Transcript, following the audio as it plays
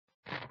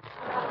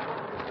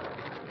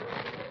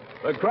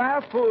The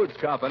Kraft Foods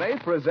Company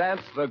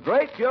presents The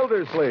Great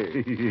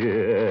Gildersleeve.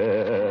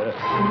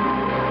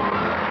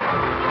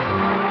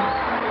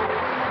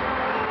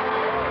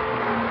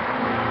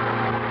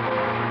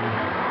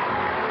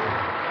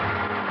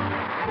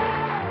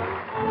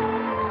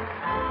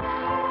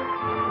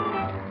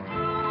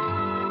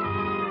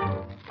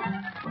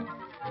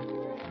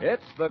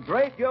 It's The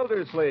Great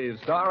Gildersleeve,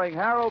 starring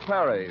Harold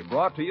Perry,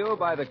 brought to you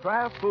by the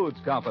Kraft Foods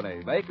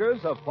Company,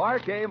 makers of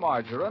Parquet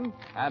Margarine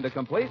and a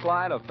complete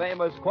line of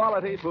famous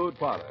quality food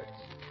products.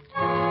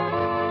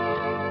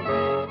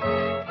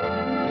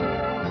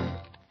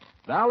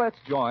 Now let's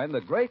join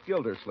The Great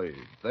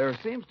Gildersleeve. There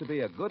seems to be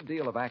a good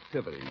deal of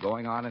activity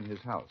going on in his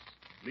house.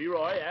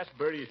 Leroy, ask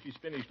Bertie if she's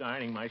finished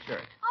ironing my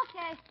shirt.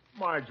 Okay.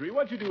 Marjorie,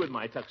 what'd you do with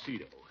my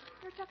tuxedo?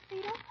 Your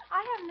tuxedo?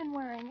 I haven't been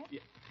wearing it.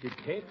 Yeah,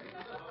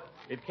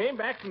 it came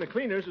back from the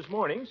cleaners this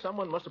morning.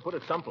 Someone must have put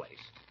it someplace.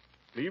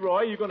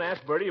 Leroy, you going to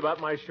ask Bertie about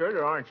my shirt,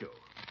 or aren't you?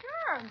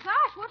 Sure.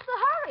 Gosh, what's the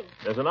hurry?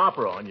 There's an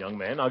opera on, young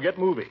man. I'll get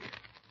moving.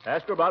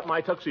 Ask her about my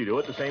tuxedo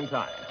at the same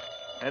time.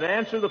 And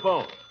answer the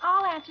phone.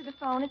 I'll answer the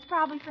phone. It's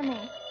probably for me.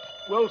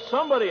 Will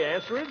somebody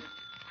answer it?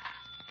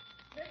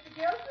 Mr.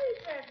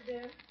 Gildersleeve,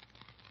 President.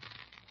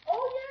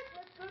 Oh, yes,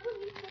 Miss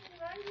Goodwin, he's sitting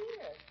right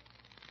here.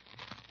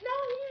 No,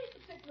 he ain't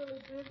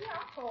particularly busy.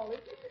 I'll call him.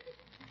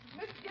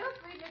 Mr.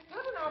 Gildersleeve, Miss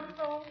Goodwin on the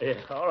phone.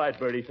 Yeah, all right,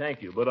 Bertie,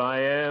 thank you. But I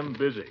am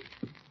busy.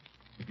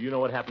 Do you know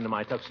what happened to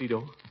my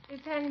tuxedo?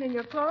 It's hanging in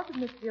your closet,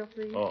 Mr.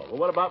 Gildersleeve. Oh, well,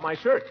 what about my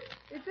shirt?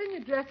 It's in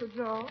your dresser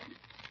drawer.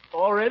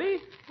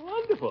 Already?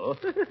 Wonderful.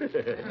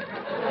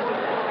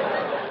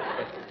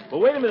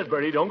 Well, wait a minute,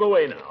 Bertie. Don't go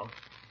away now.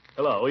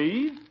 Hello,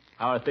 Eve.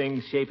 How are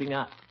things shaping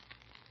up?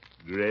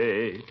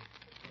 Great.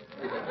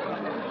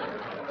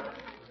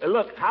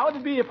 Look, how would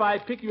it be if I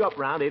pick you up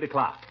around 8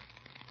 o'clock?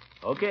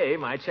 Okay,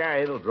 my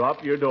chariot will draw up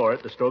to your door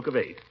at the stroke of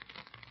 8.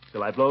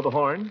 Shall I blow the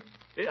horn?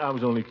 I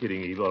was only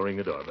kidding, Eve. I'll ring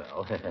the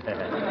doorbell.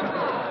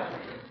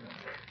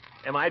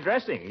 Am I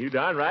dressing? You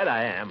darn right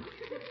I am.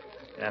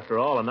 After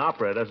all, an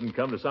opera doesn't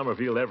come to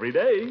Summerfield every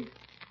day.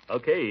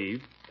 Okay,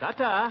 Eve.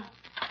 Ta-ta.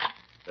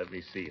 Let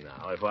me see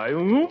now. If I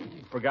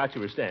forgot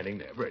you were standing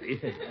there, Bertie.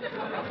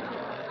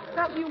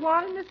 Something you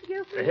wanted, Mr.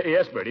 Gildersleeve?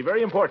 Yes, Bertie,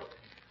 very important.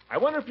 I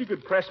wonder if you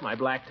could press my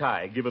black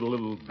tie, give it a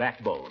little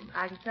backbone.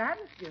 I can try,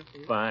 Mr.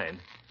 Gildersleeve. Fine.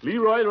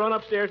 Leroy, run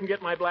upstairs and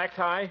get my black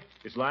tie.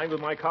 It's lying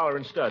with my collar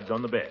and studs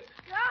on the bed.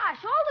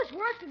 Gosh, all this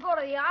work to go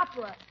to the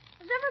opera.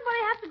 Does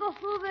everybody have to go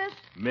through this?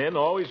 Men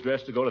always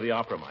dress to go to the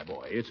opera, my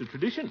boy. It's a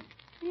tradition.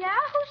 Yeah?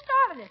 Who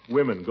started it?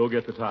 Women, go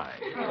get the tie.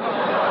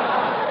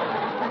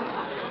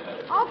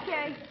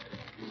 Okay.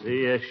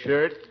 See, a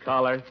shirt,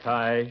 collar,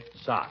 tie,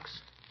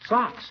 socks.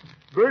 Socks?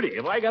 Bertie,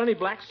 have I got any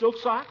black silk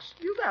socks?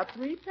 You got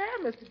 3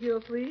 pairs, Mr.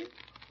 Gildersleeve.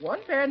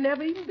 One pair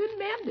never even been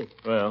mended.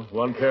 Well,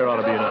 one pair ought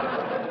to be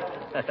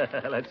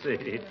enough. Let's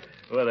see.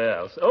 What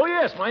else? Oh,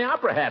 yes, my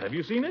opera hat. Have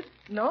you seen it?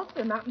 No,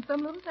 sir, not in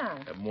some little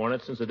time. I've worn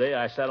it since the day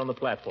I sat on the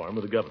platform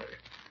with the governor.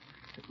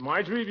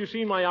 Marjorie, have you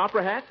seen my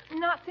opera hat?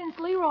 Not since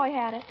Leroy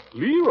had it.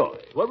 Leroy?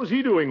 What was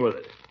he doing with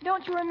it?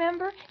 Don't you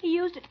remember? He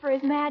used it for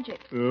his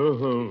magic.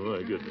 Oh,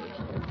 my goodness.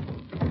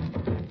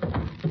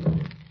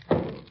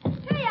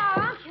 Here you are,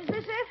 Unc. Is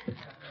this it?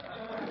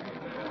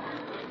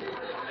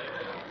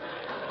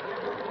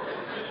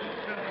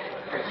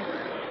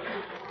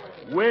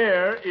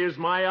 Where is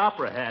my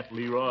opera hat,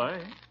 Leroy?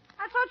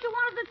 I thought you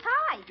wanted the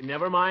tie.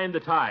 Never mind the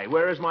tie.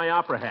 Where is my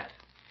opera hat?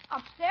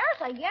 Upstairs,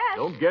 I guess.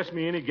 Don't guess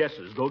me any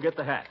guesses. Go get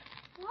the hat.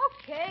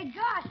 Okay,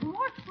 gosh,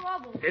 more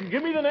trouble. And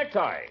give me the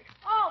necktie.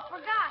 Oh,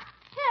 forgot.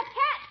 Here,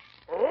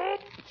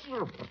 catch.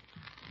 Oh.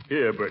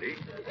 Here, Bertie.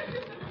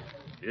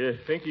 You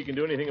think you can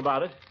do anything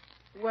about it?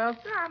 Well,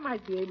 sir, I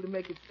might be able to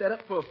make it set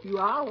up for a few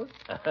hours.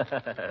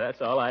 That's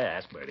all I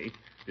ask, Bertie.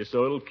 Just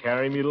so it'll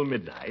carry me till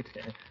midnight.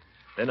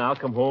 Then I'll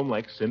come home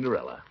like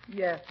Cinderella.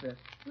 Yes, sir.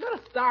 A little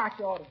starch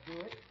ought to do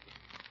it.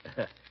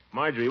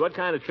 Marjorie, what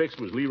kind of tricks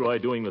was Leroy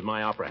doing with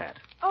my opera hat?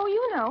 Oh,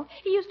 you know.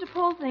 He used to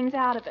pull things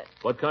out of it.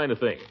 What kind of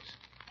things?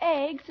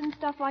 Eggs and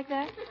stuff like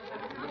that.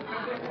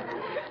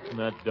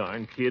 That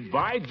darn kid.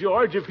 By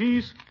George, if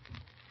he's...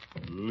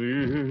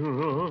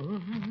 Leroy...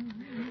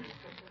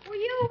 Were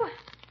you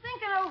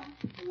thinking of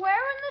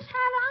wearing this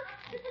hat, Unc?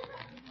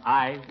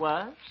 I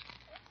was?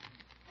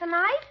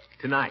 Tonight?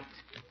 Tonight.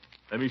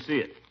 Let me see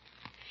it.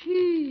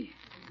 Gee.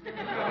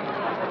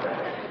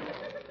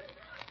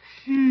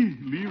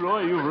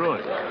 Leroy, you've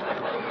ruined it.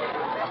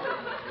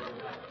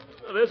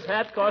 This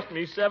hat cost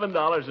me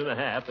 $7.50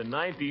 in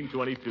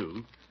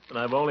 1922, and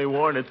I've only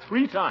worn it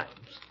 3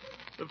 times.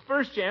 The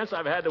first chance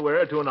I've had to wear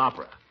it to an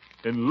opera.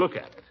 And look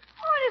at it.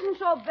 Oh, it isn't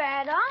so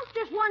bad, Unc.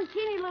 Just one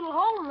teeny little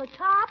hole in the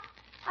top.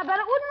 I bet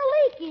it wouldn't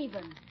leak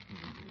even.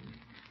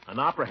 An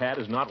opera hat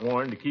is not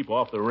worn to keep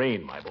off the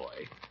rain, my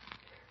boy.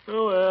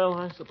 Oh, well,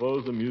 I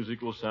suppose the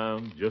music will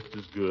sound just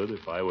as good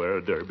if I wear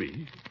a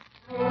derby.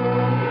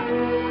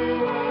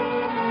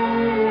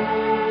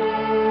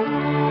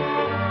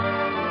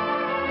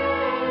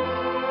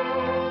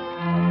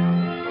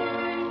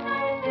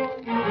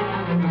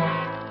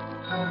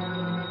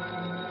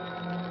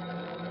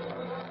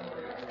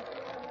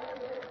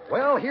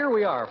 Well, here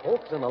we are,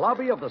 folks, in the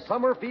lobby of the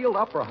Summerfield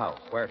Opera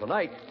House, where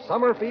tonight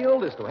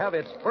Summerfield is to have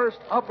its first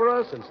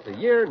opera since the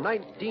year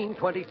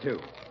 1922.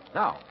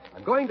 Now,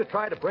 I'm going to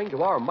try to bring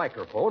to our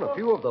microphone a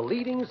few of the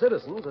leading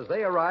citizens as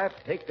they arrive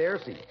to take their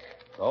seats.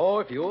 So,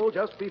 if you'll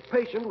just be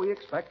patient, we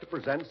expect to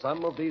present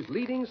some of these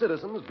leading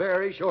citizens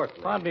very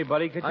shortly. Pardon me,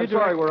 buddy. Could you I'm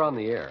sorry we're on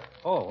the air.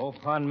 Oh,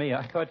 pardon me.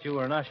 I thought you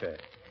were an usher.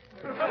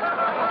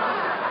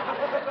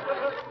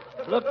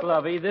 Look,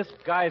 Lovey, this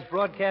guy's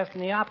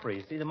broadcasting the opera.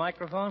 You see the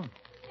microphone?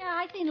 Yeah,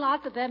 I've seen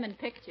lots of them in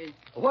pictures.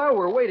 While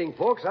we're waiting,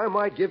 folks, I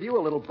might give you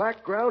a little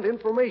background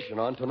information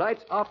on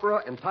tonight's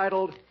opera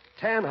entitled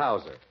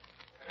Tannhauser.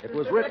 It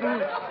was written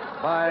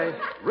by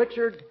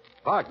Richard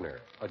Wagner,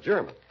 a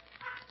German,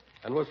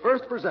 and was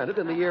first presented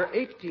in the year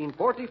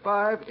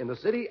 1845 in the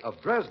city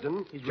of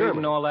Dresden, He's Germany.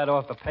 reading all that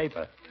off the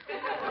paper.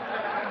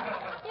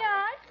 Yeah,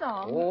 I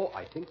saw him. Oh,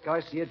 I think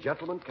I see a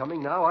gentleman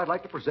coming now I'd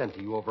like to present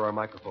to you over our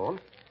microphone.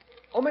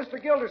 Oh,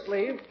 Mr.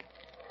 Gildersleeve.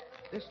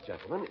 This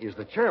gentleman is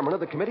the chairman of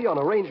the Committee on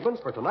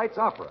Arrangements for tonight's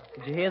opera.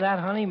 Did you hear that,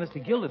 honey?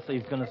 Mr.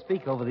 Gildersleeve's going to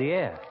speak over the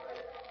air.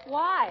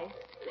 Why?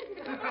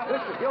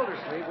 Mr.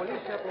 Gildersleeve, will you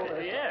step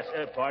over? Yes,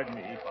 pardon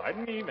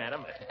me,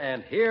 madam.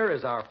 And here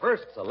is our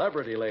first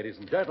celebrity, ladies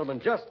and gentlemen,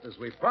 just as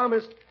we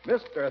promised,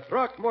 Mr.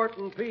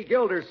 Throckmorton P.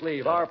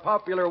 Gildersleeve, our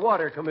popular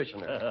water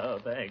commissioner. Oh,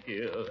 thank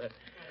you.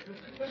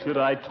 Should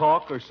I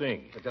talk or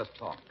sing? Just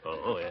talk.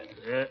 Oh,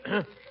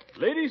 yes.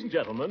 Ladies and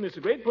gentlemen, it's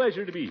a great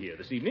pleasure to be here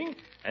this evening.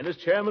 And as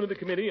chairman of the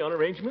Committee on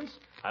Arrangements,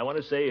 I want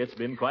to say it's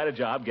been quite a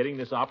job getting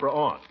this opera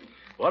on.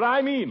 What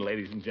I mean,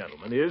 ladies and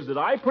gentlemen, is that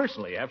I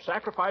personally have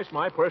sacrificed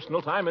my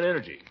personal time and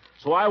energy.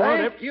 So I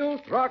want Thank you,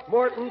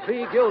 Throckmorton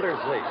P.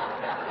 Gildersleeve.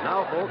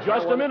 Now, folks,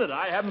 Just a minute.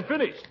 I haven't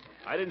finished.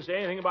 I didn't say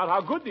anything about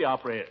how good the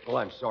opera is. Well,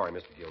 I'm sorry,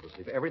 Mr.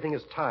 Gildersleeve. Everything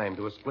is timed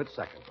to a split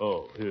second.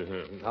 Oh.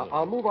 Now,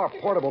 I'll move our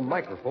portable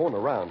microphone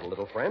around a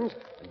little, friends,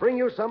 and bring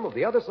you some of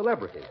the other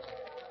celebrities.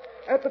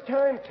 At the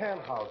time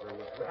Tannhauser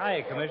was...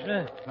 Hiya,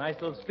 Commissioner. Nice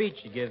little speech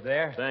you give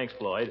there. Thanks,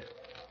 Floyd.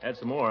 Had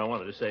some more I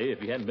wanted to say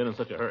if you hadn't been in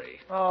such a hurry.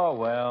 Oh,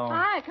 well.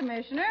 Hi,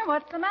 Commissioner.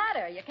 What's the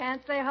matter? You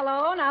can't say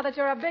hello now that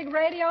you're a big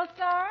radio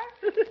star?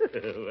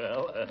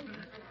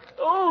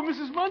 Oh,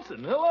 Mrs.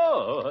 Munson,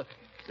 hello.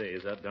 Say,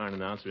 is that darn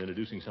announcer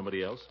introducing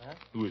somebody else? Huh?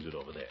 Who is it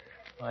over there?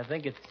 Well, I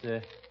think it's,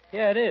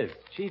 yeah, it is.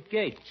 Chief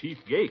Gates. Chief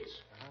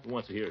Gates. Who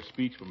wants to hear a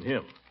speech from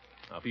him?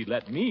 Now, if he'd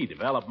let me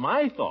develop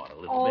my thought a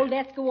little Oh, bit.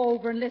 let's go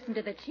over and listen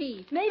to the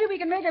chief. Maybe we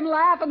can make him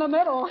laugh in the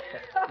middle.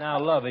 Now,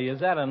 Lovey, is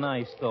that a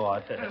nice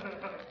thought?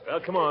 Well,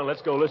 come on,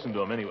 let's go listen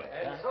to him anyway.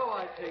 And so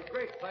I take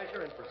great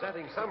pleasure in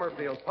presenting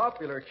Summerfield's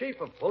popular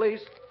chief of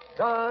police,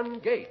 Don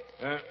Gates.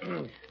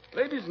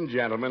 Ladies and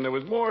gentlemen, there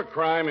was more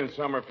crime in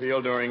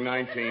Summerfield during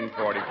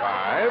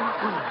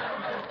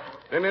 1945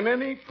 than in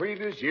any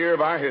previous year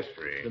of our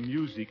history. The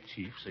music,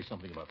 Chief. Say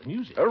something about the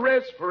music.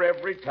 Arrests for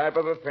every type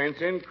of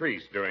offense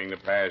increased during the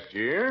past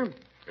year.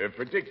 Of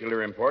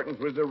particular importance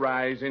was the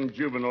rise in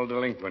juvenile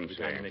delinquency.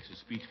 Every time he makes a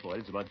speech, Floyd,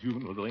 it's about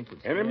juvenile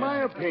delinquency. And in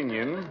my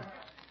opinion,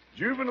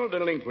 juvenile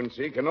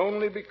delinquency can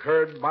only be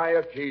curbed by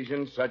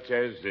occasions such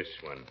as this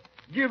one,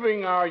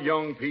 giving our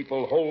young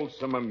people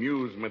wholesome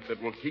amusement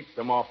that will keep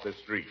them off the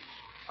streets.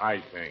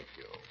 I thank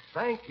you.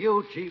 Thank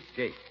you, Chief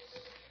Gates.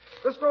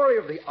 The story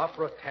of the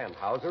opera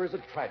Tannhauser is a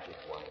tragic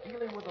one,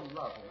 dealing with the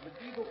love of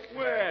medieval...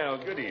 Well,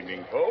 good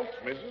evening, folks.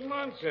 Mrs.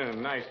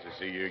 Munson, nice to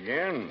see you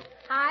again.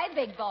 Hi,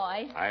 big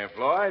boy. Hiya,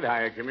 Floyd.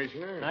 Hiya,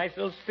 Commissioner. Nice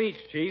little speech,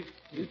 Chief.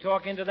 You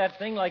talk into that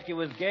thing like you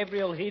was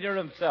Gabriel Heater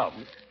himself.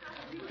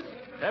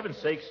 Heaven's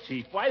sakes,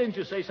 Chief, why didn't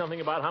you say something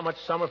about how much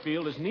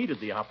Summerfield has needed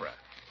the opera?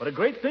 What a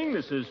great thing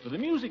this is for the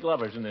music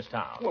lovers in this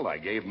town. Well, I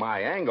gave my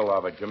angle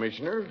of it,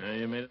 Commissioner.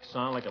 You made it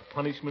sound like a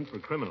punishment for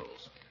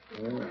criminals.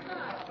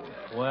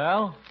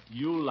 Well?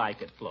 You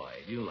like it, Floyd.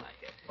 You like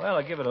it. Well,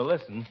 I'll give it a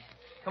listen.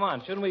 Come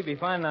on, shouldn't we be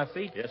finding our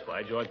seat? Yes,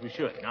 by George, we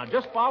should. Now,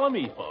 just follow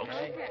me, folks.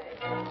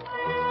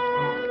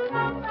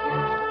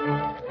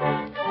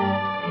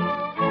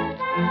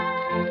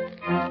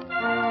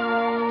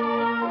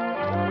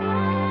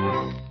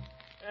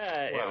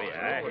 Here we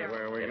are.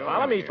 Where are we going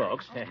Follow me, here?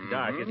 folks.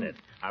 Dark, isn't it?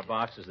 Our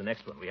box is the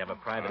next one. We have a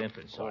private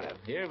entrance, sort of.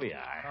 Here we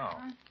are. Oh.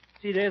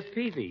 See, there's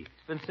Peavy. He's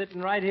been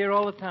sitting right here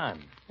all the time.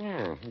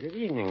 Yeah, good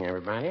evening,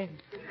 everybody.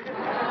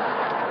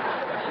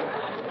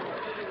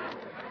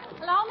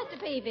 Hello, Mr.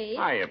 Peavy.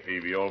 Hiya,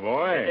 Peavy, old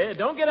boy.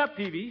 Don't get up,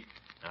 Peavy.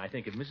 Now, I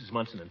think if Mrs.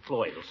 Munson and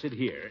Floyd will sit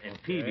here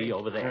and Peavy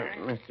over there.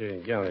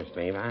 Mr.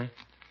 Gildersleeve,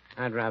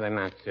 I'd rather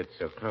not sit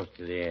so close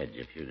to the edge,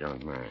 if you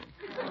don't mind.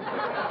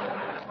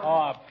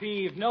 Oh,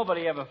 Peave,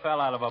 nobody ever fell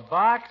out of a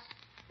box.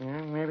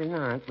 Well, maybe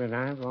not, but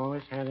I've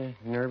always had a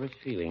nervous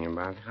feeling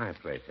about high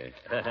places.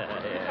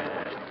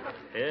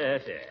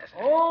 Yes.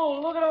 Oh,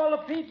 look at all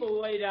the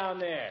people way down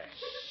there.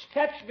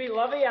 Catch me,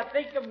 Lovey. I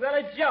think I'm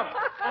going to jump.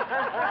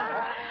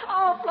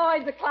 Oh,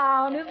 Floyd's a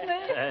clown, isn't he?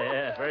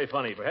 Yeah, very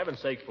funny. For heaven's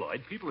sake,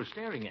 Floyd, people are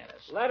staring at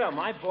us. Let 'em.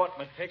 I bought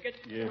my ticket.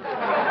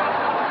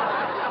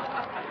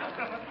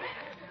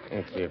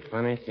 It's a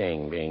funny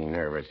thing being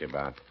nervous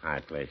about high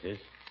places.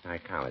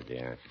 Psychology,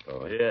 I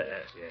suppose.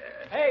 Yes.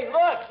 Hey,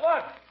 look.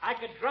 I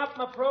could drop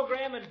my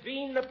program and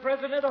bean the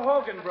president of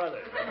Hogan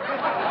Brothers.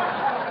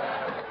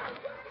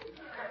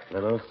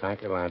 Little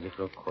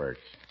psychological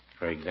quirks.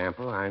 For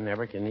example, I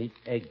never can eat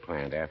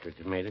eggplant after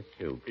tomato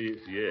soup.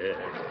 Yes.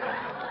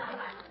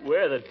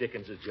 Where the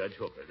dickens is Judge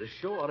Hooker? The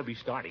show ought to be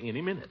starting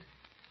any minute.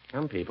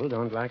 Some people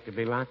don't like to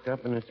be locked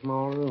up in a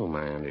small room,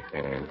 I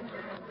understand.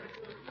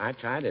 I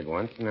tried it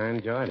once and I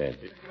enjoyed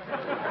it.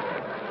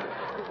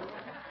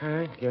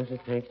 I guess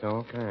it takes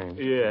all kinds.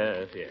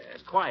 Yes.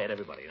 Quiet,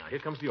 everybody. Now, here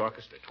comes the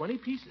orchestra. 20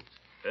 pieces.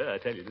 I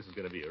tell you, this is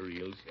going to be a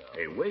real show.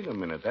 Hey, wait a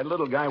minute. That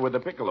little guy with the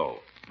piccolo.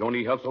 Don't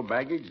he hustle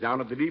baggage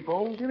down at the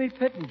depot? Jimmy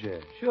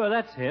Pittenger. Sure,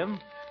 that's him.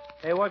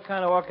 Hey, what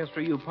kind of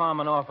orchestra are you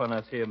palming off on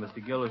us here,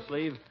 Mr.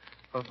 Gildersleeve?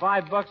 For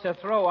 $5 a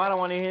throw, I don't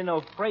want to hear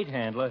no freight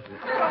handler.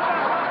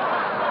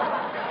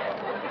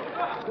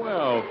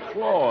 Well,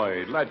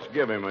 Floyd, let's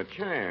give him a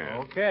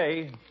chance.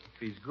 Okay. If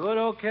he's good,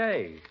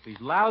 okay. If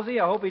he's lousy,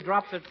 I hope he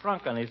drops a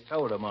trunk on his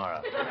toe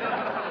tomorrow. Hey,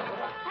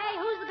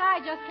 who's the guy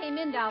just came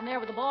in down there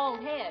with the bald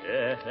head?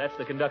 Yeah, that's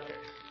the conductor.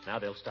 Now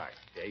they'll start.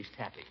 Yeah, he's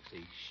tapping.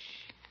 See?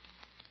 Shh.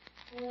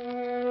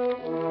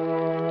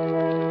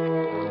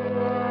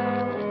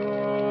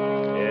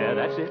 Yeah,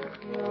 that's it.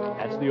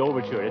 That's the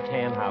overture to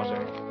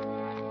Tannhauser.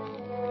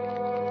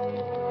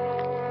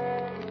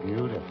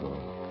 Beautiful.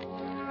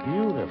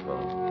 Beautiful.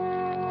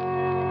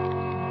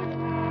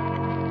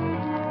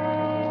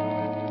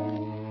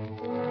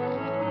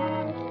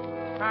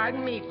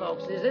 Pardon me,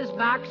 folks. Is this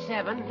box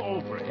 7?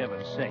 Oh, for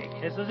heaven's sake.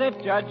 This is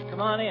it, Judge.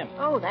 Come on in.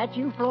 Oh, that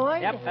you,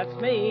 Floyd? Yep, that's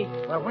me.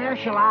 Well, where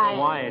shall I...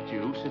 Quiet,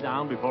 you. Sit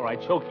down before I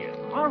choke you.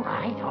 All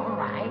right.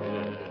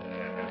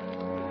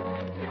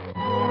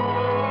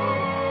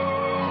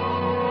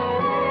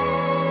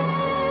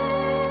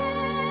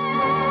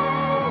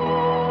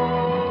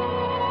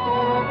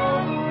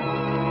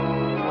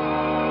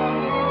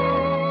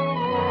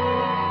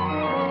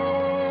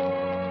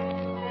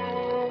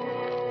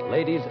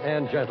 Ladies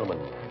and gentlemen,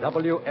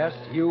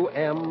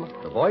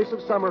 WSUM, the voice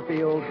of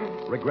Summerfield,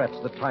 regrets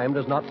that time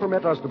does not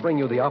permit us to bring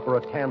you the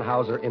opera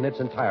Tannhauser in its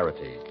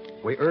entirety.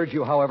 We urge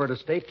you, however, to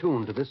stay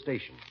tuned to this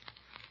station.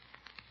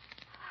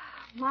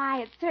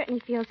 My, it certainly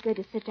feels good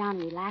to sit down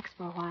and relax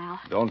for a while.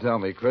 Don't tell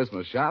me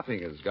Christmas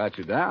shopping has got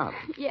you down.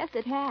 Yes,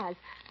 it has.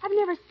 I've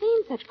never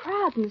seen such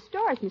crowds in the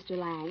stores, Mr.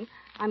 Lang.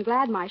 I'm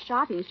glad my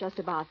shopping's just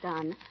about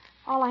done.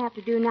 All I have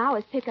to do now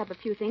is pick up a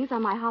few things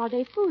on my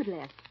holiday food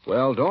list.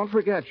 Well, don't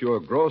forget your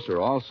grocer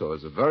also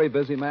is a very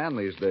busy man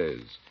these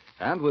days.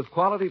 And with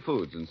quality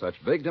foods in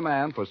such big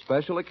demand for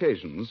special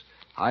occasions,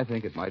 I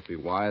think it might be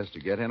wise to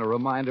get in a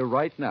reminder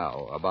right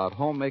now about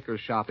homemakers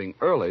shopping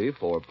early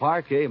for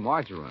Parquet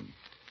margarine.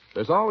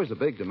 There's always a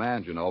big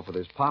demand, you know, for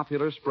this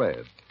popular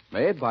spread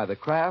made by the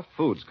Kraft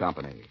Foods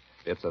Company.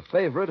 It's a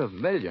favorite of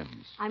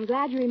millions. I'm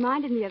glad you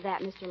reminded me of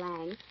that, Mr.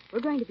 Lang. We're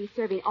going to be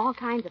serving all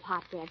kinds of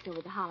hot breads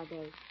over the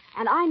holidays.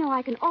 And I know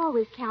I can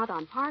always count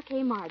on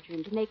Parquet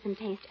margarine to make them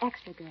taste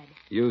extra good.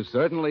 You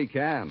certainly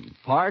can.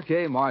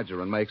 Parquet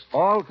margarine makes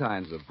all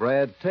kinds of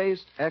bread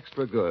taste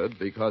extra good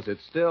because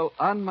it's still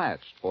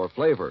unmatched for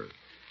flavor.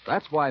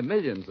 That's why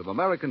millions of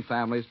American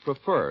families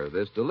prefer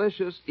this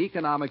delicious,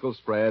 economical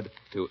spread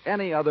to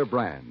any other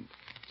brand.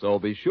 So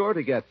be sure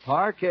to get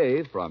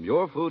Parquet from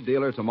your food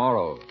dealer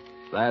tomorrow.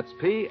 That's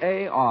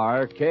Parkay.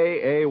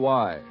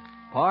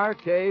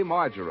 Parquet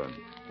margarine,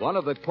 one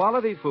of the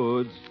quality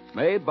foods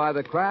made by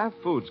the Kraft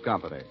Foods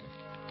Company.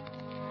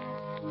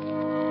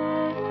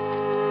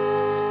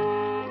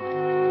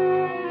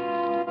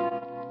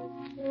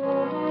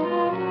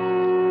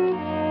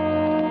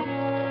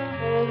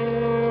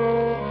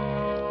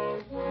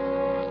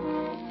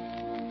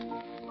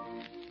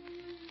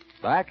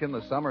 Back in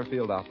the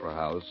Summerfield Opera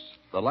House,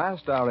 the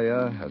last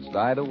aria has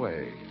died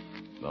away.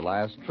 The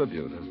last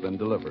tribute has been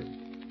delivered.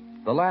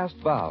 The last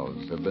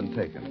vows have been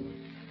taken.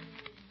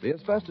 The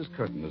asbestos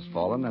curtain has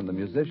fallen, and the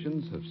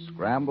musicians have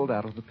scrambled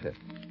out of the pit.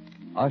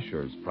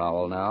 Ushers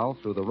prowl now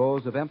through the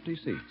rows of empty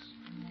seats,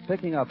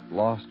 picking up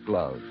lost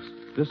gloves,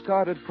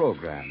 discarded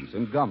programs,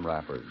 and gum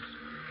wrappers.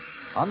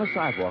 On the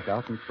sidewalk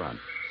out in front,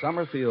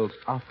 Summerfield's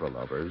opera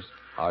lovers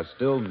are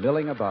still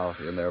milling about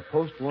in their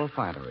post-war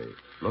finery,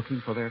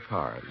 looking for their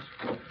cars.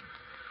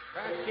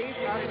 Chief,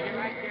 how did you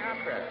like the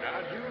opera?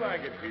 How'd you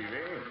like it, Peavy?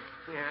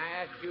 Yeah,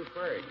 I asked you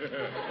first.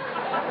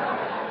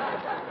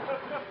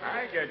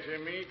 I get you,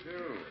 me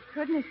too.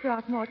 Goodness,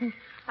 Throckmorton.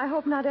 I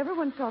hope not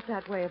everyone felt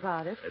that way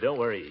about it. Don't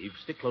worry, Eve.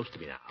 Stick close to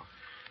me now.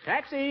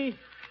 Taxi!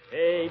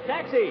 Hey,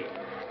 taxi!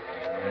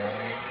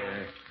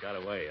 Got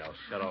away. I'll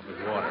shut off his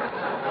water.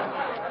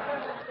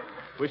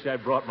 Wish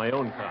I'd brought my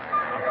own car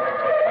now.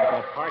 I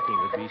thought parking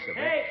would be so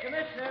bad. Hey,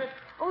 Commissioner!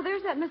 Oh,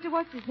 there's that Mr.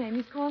 What's-his-name.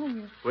 He's calling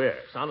you. Where?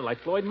 Sounded like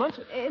Floyd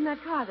Munson. In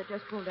that car that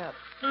just pulled up.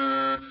 Hey,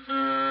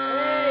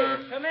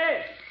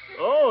 Commish!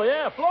 Oh,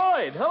 yeah,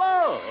 Floyd.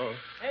 Hello.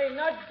 Hey,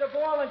 nudge the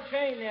ball and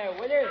chain there,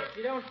 will you? If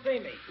you don't see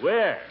me.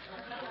 Where?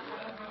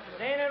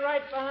 Standing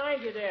right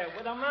behind you there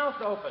with a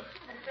mouth open.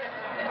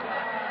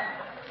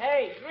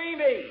 Hey,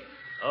 Dreamy!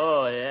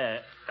 Oh, yeah.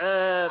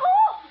 Oh!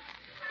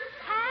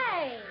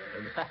 Hey!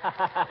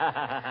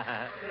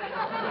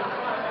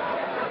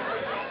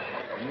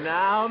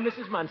 Now,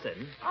 Mrs.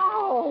 Munson.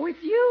 Oh,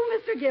 it's you,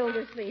 Mr.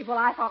 Gildersleeve. Well,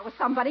 I thought it was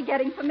somebody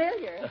getting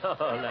familiar. Oh,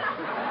 no.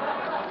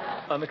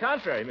 On the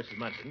contrary, Mrs.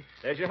 Munson,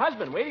 there's your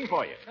husband waiting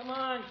for you. Come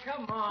on,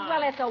 come on.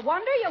 Well, it's a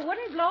wonder you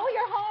wouldn't blow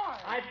your horn.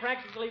 I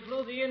practically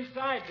blew the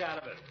insides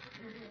out of it.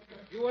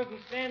 You wasn't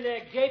standing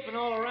there gaping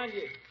all around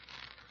you.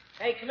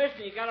 Hey,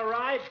 Commissioner, you got a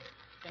ride?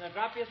 Can I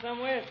drop you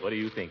somewhere? What do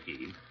you think,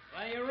 Eve?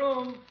 Plenty of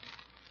room.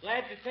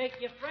 Glad to take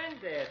your friend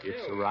there, too.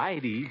 It's a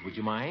ride, Eve. Would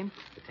you mind?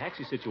 The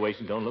taxi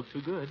situation don't look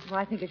too good. Well,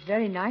 I think it's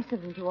very nice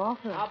of him to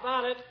offer. How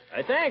about it?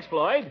 Thanks,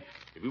 Floyd.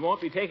 We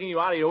won't be taking you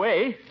out of your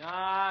way.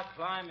 Ah,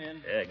 climb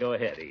in. Go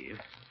ahead, Eve.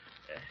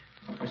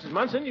 Mrs.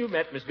 Munson, you've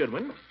met Miss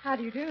Goodwin. How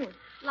do you do?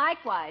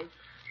 Likewise.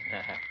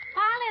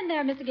 Pile in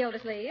there, Mr.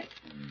 Gildersleeve.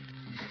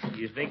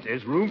 You think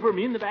there's room for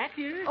me in the back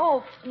here?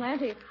 Oh,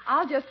 plenty.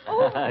 I'll just...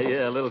 Oh.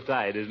 Yeah, a little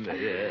tight, isn't it?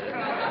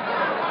 Yeah.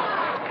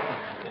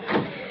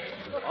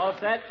 All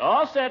set?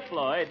 All set,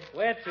 Floyd.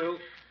 Where to?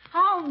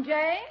 Home,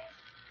 James?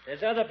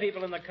 There's other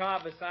people in the car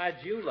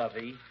besides you,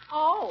 Lovey.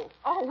 Oh,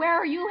 where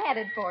are you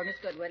headed for, Miss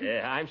Goodwin?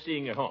 I'm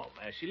seeing her home.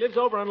 She lives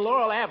over on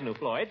Laurel Avenue,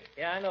 Floyd.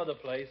 Yeah, I know the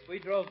place. We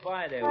drove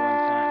by there one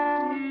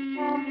time.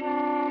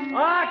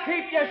 Ah,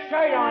 keep your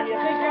shirt on. You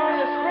think you're on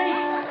the street?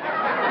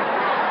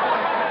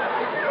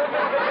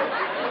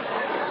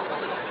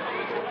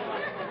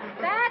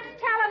 That's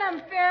telling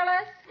them,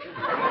 Fearless.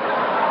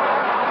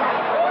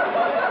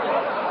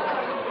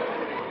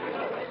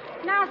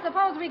 Now,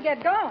 suppose we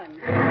get going.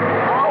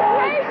 Oh,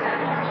 wait.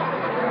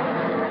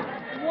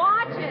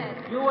 Watch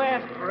it. You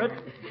asked for it.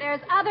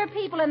 There's other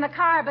people in the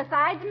car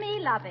besides me,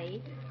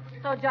 Lovey.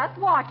 So just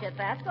watch it,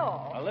 that's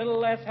all. A little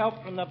less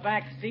help from the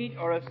back seat,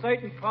 or a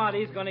certain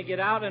party's going to get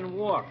out and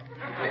walk.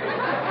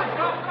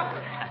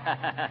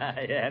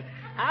 Yes.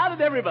 How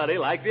did everybody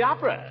like the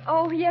opera?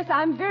 Oh, yes,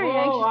 I'm very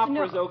anxious to know.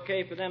 Opera's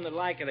okay for them that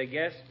like it, I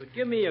guess. But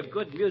give me a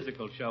good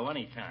musical show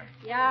anytime.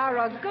 You're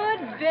a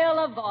good bill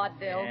of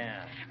vaudeville.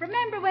 Yeah.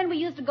 Remember when we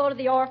used to go to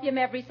the Orpheum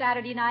every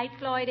Saturday night,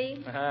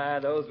 Floydie?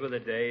 Those were the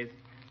days.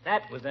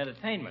 That was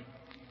entertainment.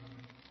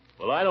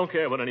 Well, I don't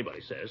care what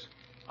anybody says.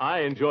 I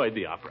enjoyed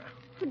the opera.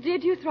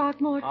 Did you,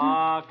 Throckmorton?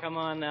 Oh, come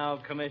on now,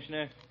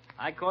 Commissioner.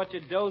 I caught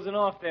you dozing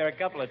off there a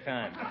couple of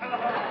times.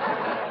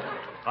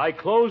 I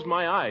closed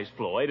my eyes,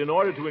 Floyd, in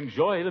order to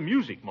enjoy the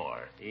music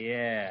more.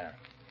 Yeah.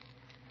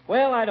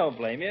 Well, I don't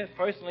blame you.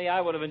 Personally, I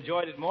would have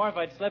enjoyed it more if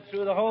I'd slept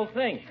through the whole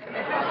thing.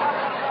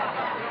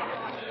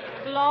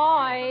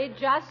 Floyd,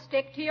 just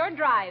stick to your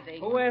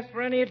driving. Who asked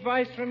for any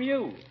advice from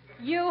you?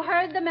 You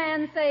heard the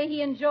man say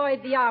he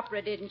enjoyed the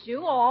opera, didn't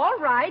you? All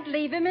right,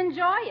 leave him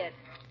enjoy it.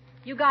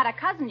 You got a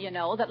cousin, you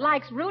know, that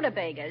likes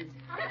rutabagas.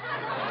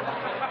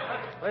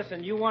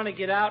 Listen, you want to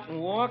get out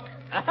and walk?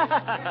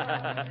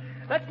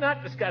 Let's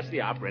not discuss the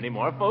opera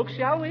anymore, folks,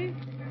 shall we?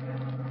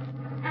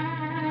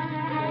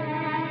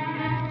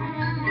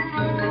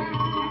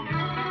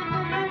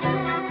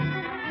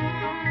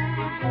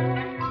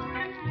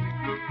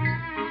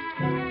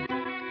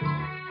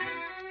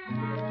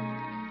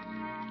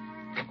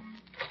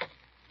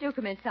 Do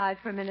come inside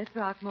for a minute,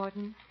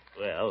 Throckmorton.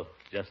 Well,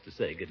 just to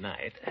say good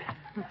night.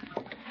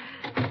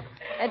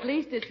 At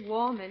least it's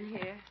warm in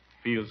here.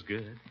 Feels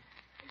good.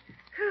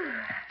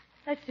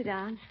 Let's sit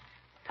down.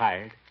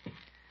 Tired?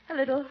 A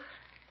little.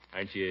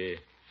 Aren't you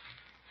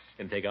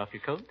going to take off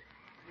your coat?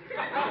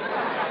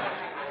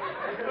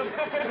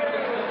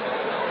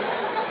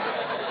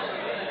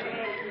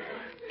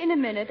 In a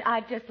minute,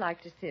 I'd just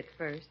like to sit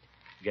first.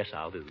 Guess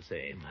I'll do the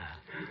same.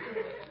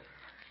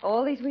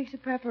 All these weeks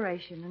of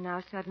preparation, and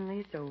now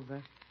suddenly it's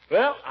over.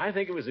 Well, I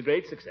think it was a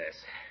great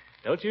success.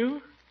 Don't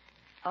you?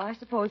 I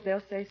suppose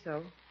they'll say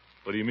so.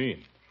 What do you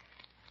mean?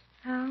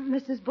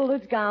 Mrs.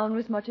 Bullard's gown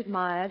was much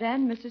admired,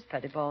 and Mrs.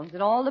 Pettibone's,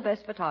 and all the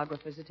best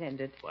photographers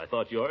attended. Well, I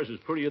thought yours was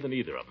prettier than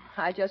either of them.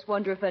 I just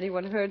wonder if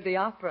anyone heard the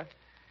opera.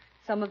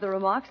 Some of the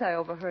remarks I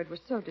overheard were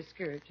so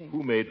discouraging.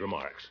 Who made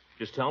remarks?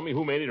 Just tell me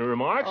who made any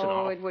remarks and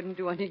all. Oh, it wouldn't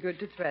do any good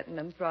to threaten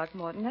them,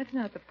 Throckmorton. That's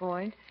not the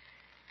point.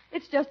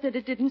 It's just that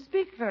it didn't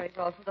speak very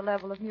well for the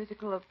level of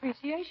musical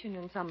appreciation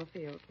in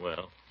Summerfield.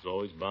 Well, there's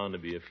always bound to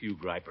be a few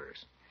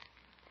gripers.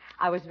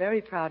 I was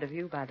very proud of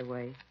you, by the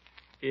way.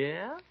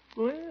 Yeah?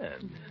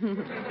 When?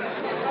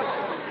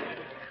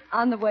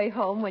 On the way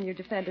home, when you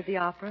defended the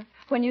opera,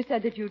 when you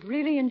said that you'd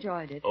really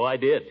enjoyed it. Oh, I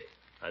did.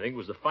 I think it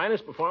was the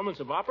finest performance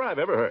of opera I've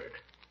ever heard.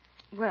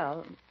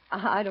 Well,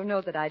 I don't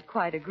know that I'd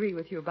quite agree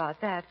with you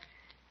about that.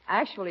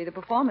 Actually, the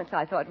performance,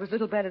 I thought, was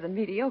little better than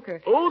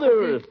mediocre. Oh,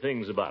 there are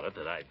things about it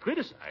that I'd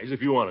criticize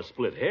if you want to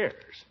split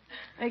hairs.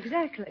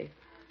 Exactly.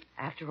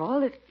 After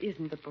all, it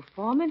isn't the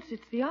performance,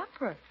 it's the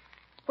opera.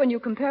 When you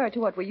compare it to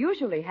what we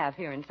usually have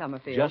here in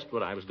Summerfield. Just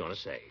what I was going to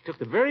say. Took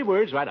the very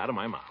words right out of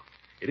my mouth.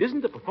 It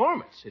isn't the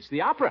performance, it's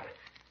the opera.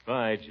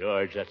 By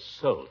George, that's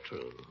so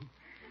true.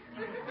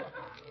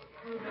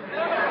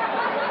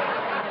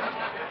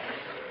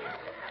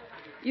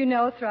 You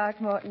know,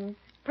 Throckmorton,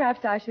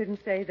 perhaps I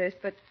shouldn't say this,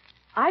 but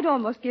I'd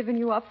almost given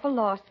you up for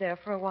lost there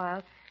for a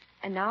while.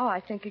 And now I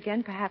think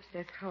again perhaps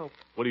there's hope.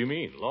 What do you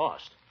mean,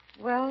 lost?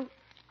 Well,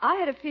 I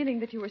had a feeling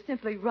that you were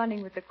simply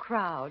running with the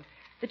crowd,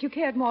 that you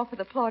cared more for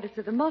the plaudits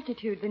of the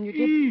multitude than you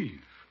did...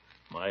 Eve,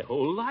 my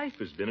whole life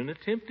has been an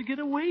attempt to get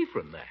away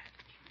from that.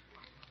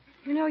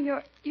 You know,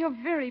 you're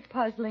very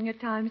puzzling at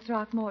times,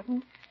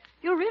 Throckmorton.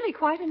 You're really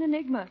quite an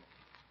enigma.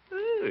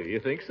 Oh, you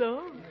think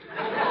so?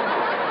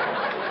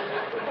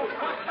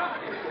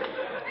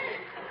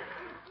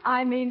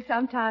 I mean,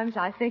 sometimes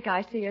I think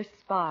I see a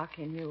spark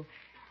in you.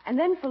 And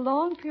then for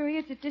long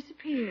periods it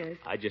disappears.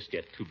 I just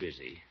get too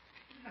busy.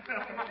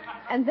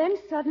 And then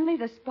suddenly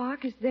the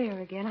spark is there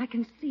again. I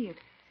can see it.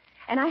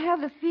 And I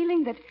have the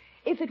feeling that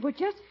if it were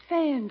just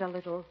fanned a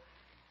little...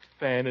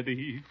 Fan it,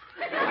 Eve.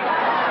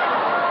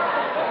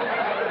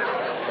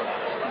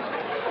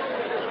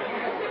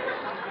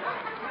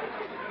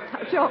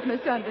 Don't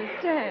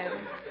misunderstand.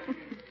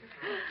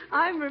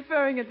 I'm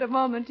referring at the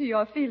moment to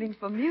your feeling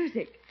for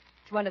music.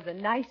 It's one of the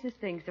nicest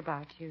things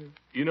about you.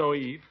 You know,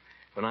 Eve,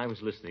 when I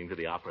was listening to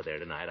the opera there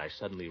tonight, I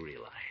suddenly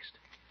realized.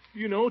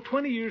 You know,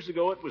 20 years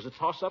ago it was a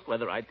toss-up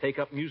whether I'd take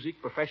up music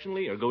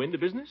professionally or go into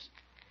business.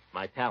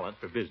 My talent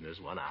for business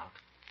won out.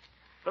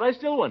 But I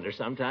still wonder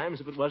sometimes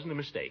if it wasn't a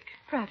mistake.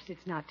 Perhaps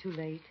it's not too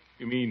late.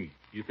 You mean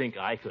you think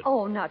I could...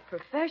 Oh, not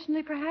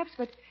professionally, perhaps,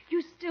 but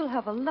you still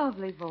have a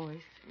lovely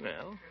voice.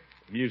 Well,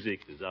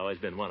 music has always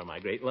been one of my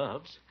great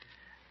loves.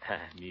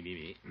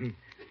 Me.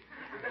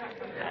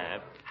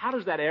 How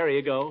does that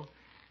area go?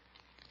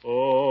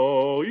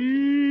 Oh,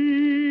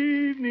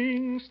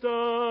 evening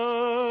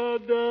star,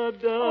 da,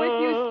 da. Oh,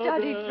 if you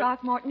studied,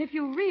 Throckmorton, if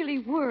you really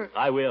worked.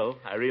 I will.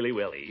 I really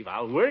will, Eve.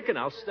 I'll work and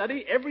I'll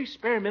study every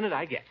spare minute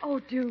I get. Oh,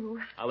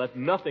 do. I'll let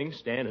nothing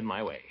stand in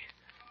my way.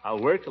 I'll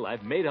work till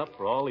I've made up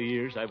for all the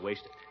years I've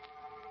wasted.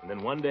 And then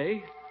one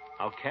day,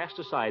 I'll cast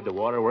aside the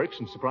waterworks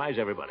and surprise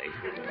everybody.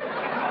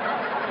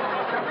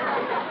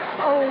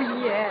 Oh,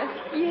 yes,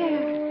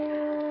 yes.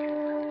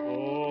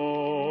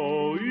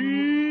 Oh,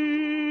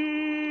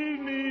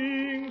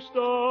 evening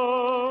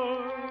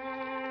star,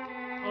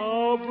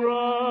 how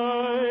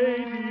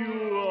bright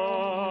you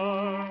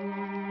are.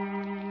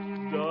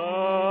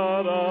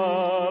 Da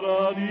da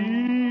da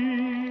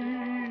dee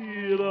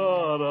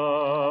da da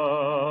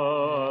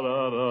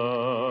da da.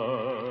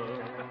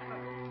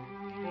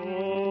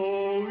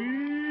 Oh,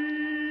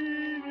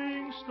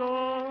 evening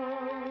star,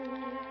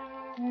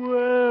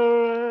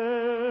 wherever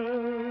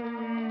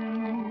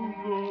you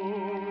go,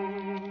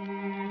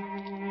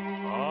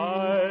 I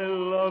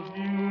love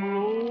you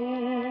only.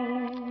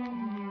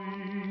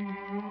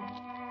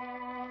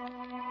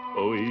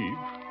 Oh,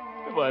 Eve,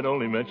 if I'd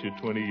only met you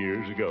 20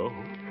 years ago.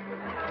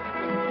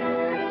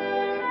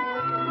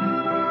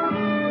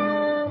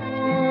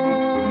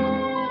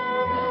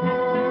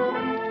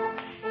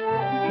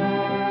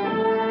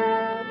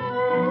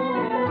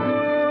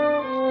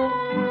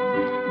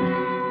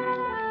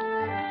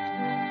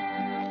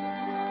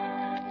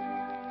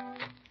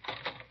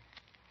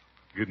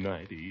 Good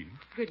night, Eve.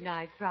 Good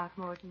night,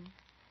 Throckmorton.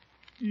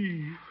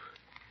 Eve.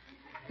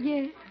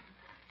 Yes?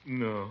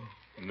 No,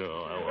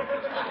 I won't.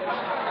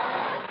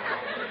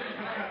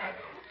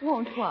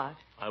 Won't what?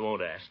 I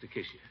won't ask to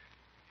kiss you.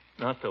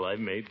 Not till I've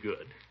made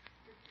good.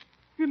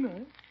 Good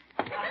night.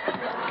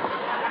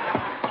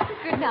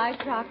 Good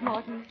night,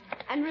 Throckmorton.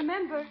 And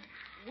remember,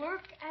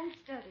 work and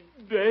study.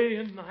 Day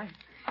and night.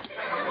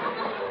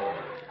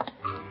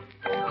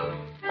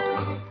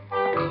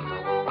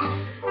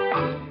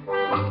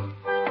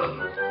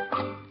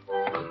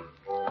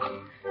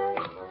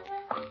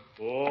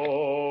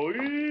 Oh,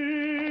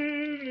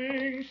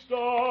 evening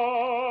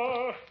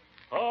star,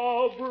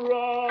 how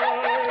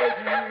bright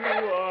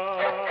you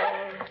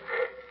are.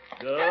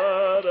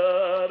 Da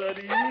da da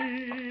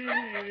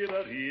dee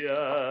da dee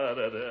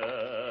da da.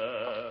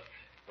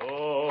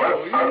 Oh,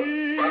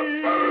 evening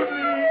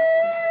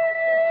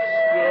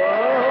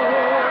star,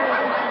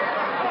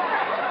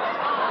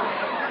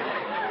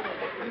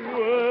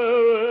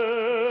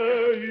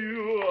 wherever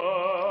you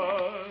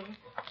are,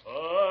 I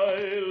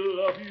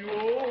love you.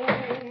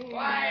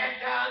 Quiet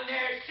down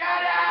there.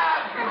 Shut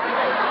up!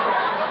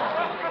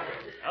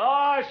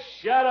 Oh,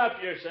 shut up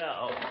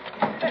yourself.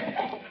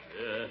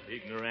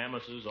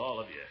 Ignoramuses, all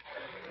of you.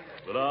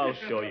 But I'll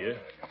show you.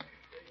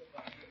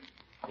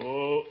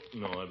 Oh,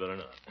 no, I better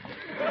not.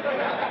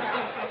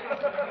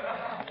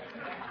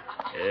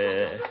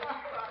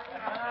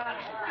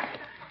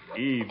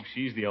 Eve,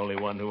 she's the only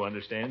one who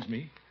understands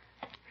me.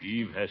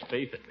 Eve has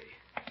faith in me.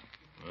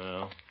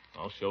 Well,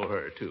 I'll show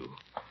her, too.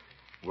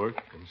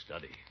 Work and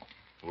study.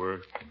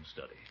 Work and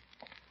study.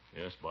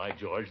 Yes, by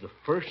George, the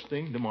first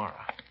thing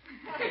tomorrow.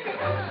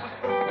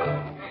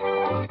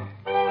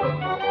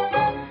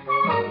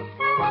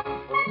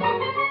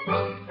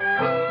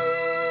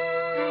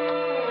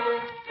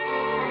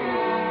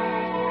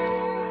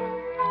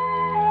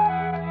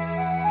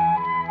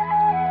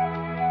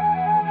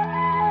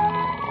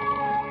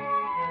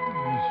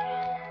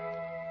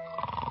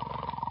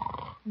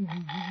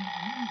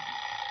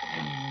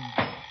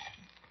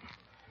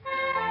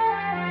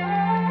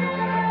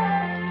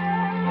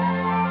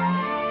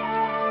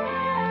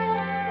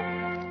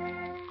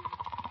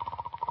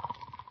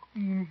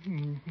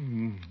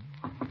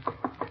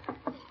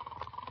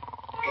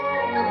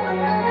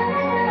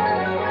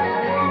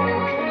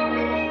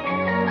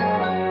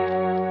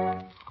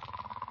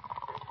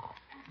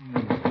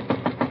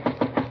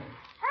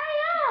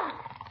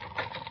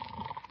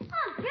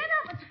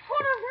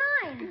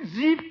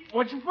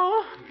 What's it for?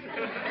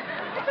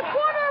 It's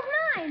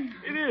 9:15.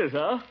 It is,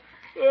 huh?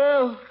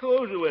 Well,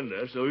 close the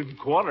window, so it's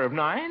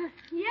 9:15?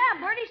 Yeah,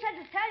 Bertie said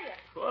to tell you.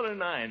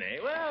 9:15, eh?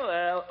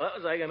 Well, what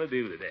was I going to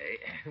do today?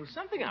 There was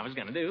something I was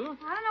going to do.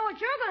 I don't know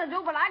what you're going to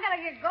do, but I got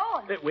to get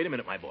going. Wait a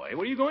minute, my boy.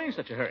 Where are you going in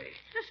such a hurry?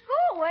 To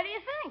school. Where do you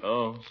think?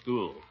 Oh,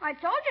 school. I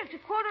told you it's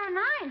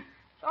 9:15.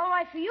 It's all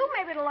right for you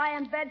maybe to lie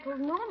in bed till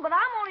noon, but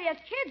I'm only a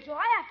kid, so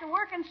I have to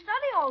work and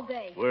study all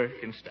day.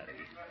 Work and study.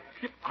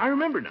 I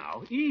remember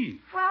now.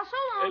 Eve. Well, so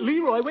long.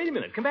 Leroy, wait a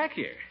minute. Come back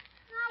here.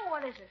 Now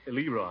what is it?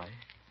 Leroy,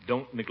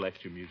 don't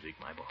neglect your music,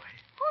 my boy.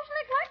 Who's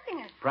neglecting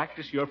it?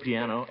 Practice your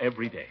piano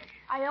every day.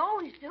 I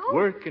always do.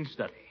 Work and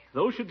study.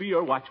 Those should be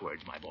your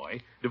watchwords, my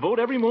boy. Devote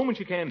every moment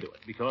you can to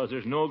it, because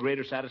there's no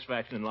greater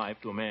satisfaction in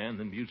life to a man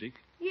than music.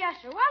 Yes,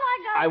 sir. Well,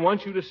 I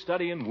want you to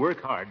study and work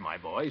hard, my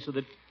boy, so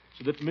that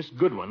Miss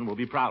Goodwin will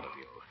be proud of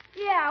you.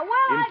 Yeah,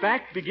 well, In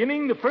fact,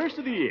 beginning the first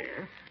of the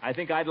year, I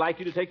think I'd like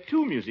you to take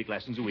 2 music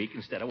lessons a week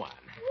instead of 1. What?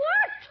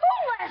 2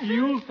 lessons?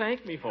 You'll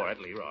thank me for it,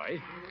 Leroy.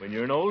 When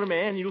you're an older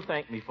man, you'll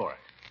thank me for it.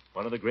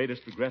 One of the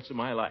greatest regrets of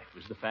my life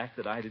was the fact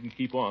that I didn't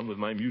keep on with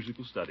my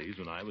musical studies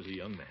when I was a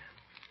young man.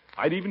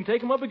 I'd even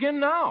take them up again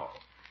now,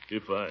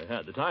 if I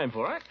had the time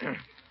for it.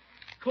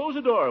 Close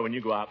the door when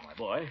you go out, my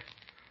boy.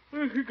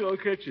 I think I'll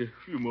catch a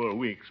few more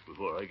winks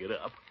before I get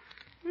up.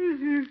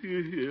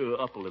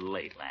 Up a little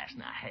late last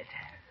night.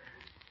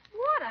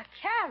 What a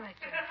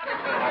character.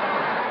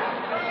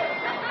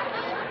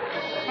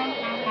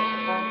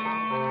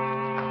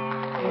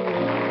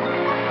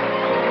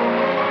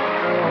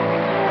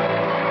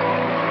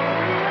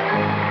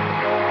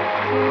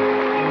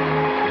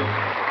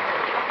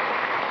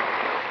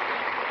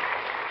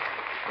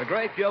 The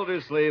great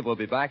Gildersleeve will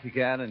be back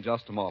again in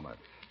just a moment.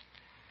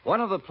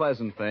 One of the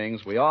pleasant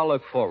things we all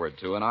look forward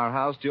to in our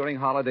house during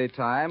holiday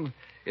time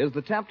is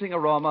the tempting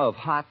aroma of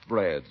hot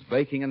breads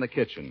baking in the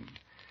kitchen.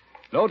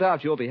 No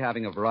doubt you'll be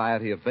having a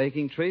variety of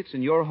baking treats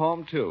in your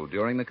home, too,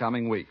 during the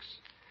coming weeks.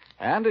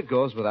 And it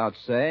goes without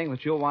saying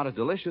that you'll want a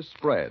delicious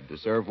spread to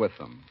serve with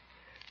them.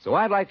 So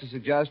I'd like to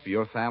suggest for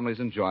your family's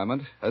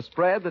enjoyment a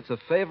spread that's a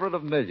favorite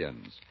of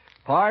millions,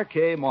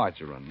 Parquet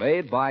Margarine,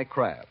 made by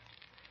Kraft.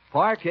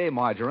 Parquet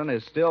Margarine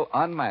is still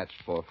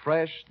unmatched for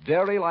fresh,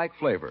 dairy-like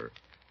flavor.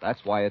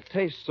 That's why it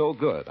tastes so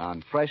good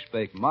on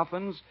fresh-baked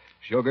muffins,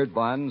 sugared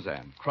buns,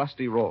 and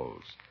crusty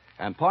rolls.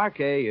 And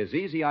Parquet is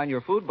easy on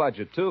your food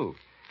budget, too.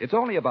 It's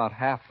only about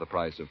half the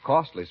price of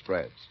costly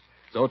spreads.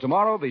 So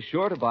tomorrow, be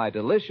sure to buy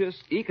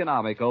delicious,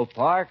 economical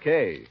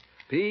Parquet.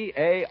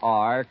 Parkay.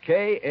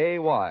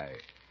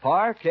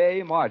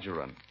 Parquet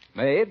Margarine.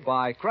 Made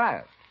by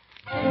Kraft.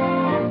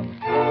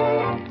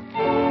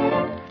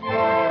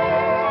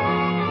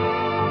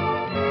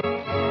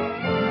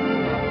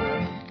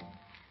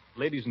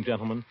 Ladies and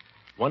gentlemen,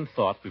 one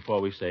thought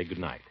before we say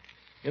goodnight.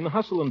 In the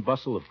hustle and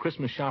bustle of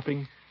Christmas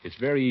shopping, it's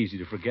very easy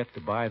to forget to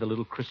buy the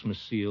little Christmas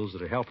seals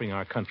that are helping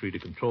our country to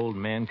control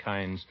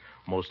mankind's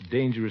most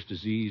dangerous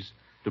disease,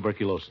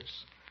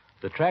 tuberculosis.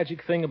 The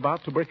tragic thing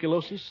about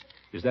tuberculosis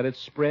is that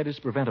its spread is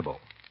preventable.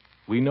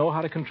 We know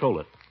how to control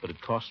it, but it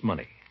costs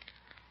money.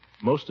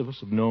 Most of us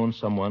have known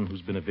someone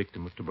who's been a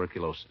victim of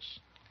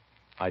tuberculosis.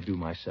 I do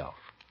myself.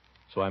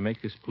 So I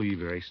make this plea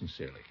very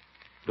sincerely.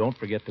 Don't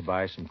forget to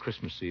buy some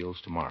Christmas seals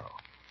tomorrow.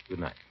 Good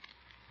night.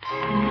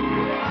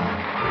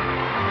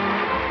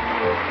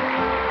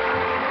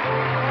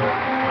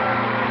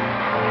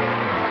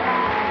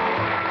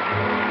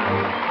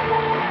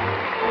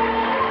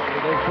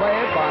 It is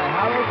played by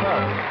Harold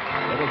Perry.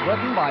 It was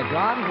written by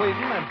John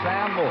Wheaton and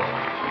Sam Moore.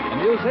 The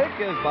music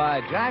is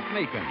by Jack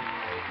Meakin.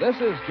 This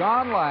is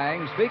John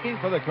Lang speaking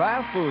for the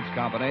Kraft Foods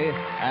Company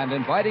and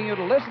inviting you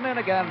to listen in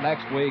again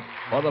next week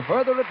for the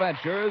further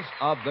adventures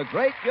of the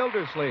great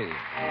Gildersleeve.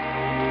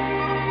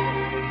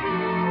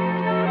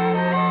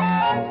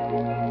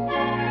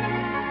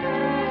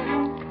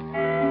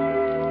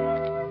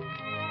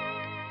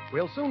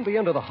 We'll soon be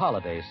into the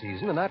holiday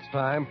season, and that's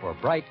time for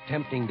bright,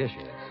 tempting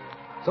dishes.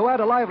 So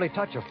add a lively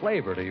touch of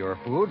flavor to your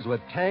foods with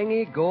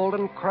tangy,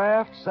 golden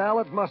Kraft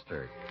salad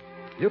mustard.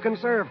 You can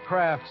serve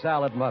Kraft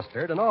salad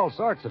mustard in all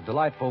sorts of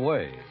delightful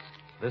ways.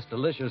 This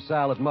delicious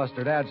salad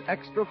mustard adds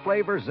extra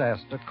flavor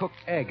zest to cooked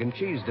egg and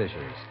cheese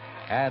dishes,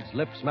 adds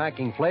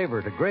lip-smacking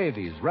flavor to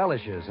gravies,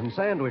 relishes, and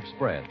sandwich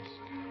spreads.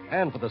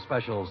 And for the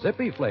special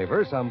zippy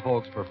flavor some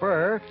folks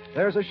prefer,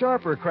 there's a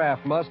sharper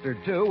Kraft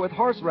mustard, too, with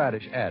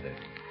horseradish added.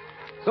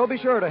 So be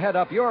sure to head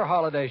up your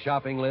holiday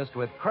shopping list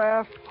with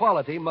Kraft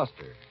quality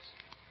mustards.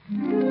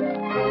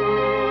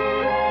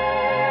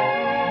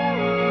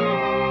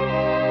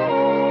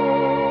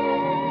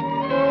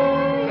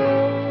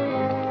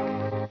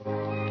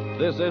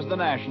 This is the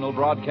National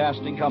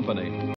Broadcasting Company.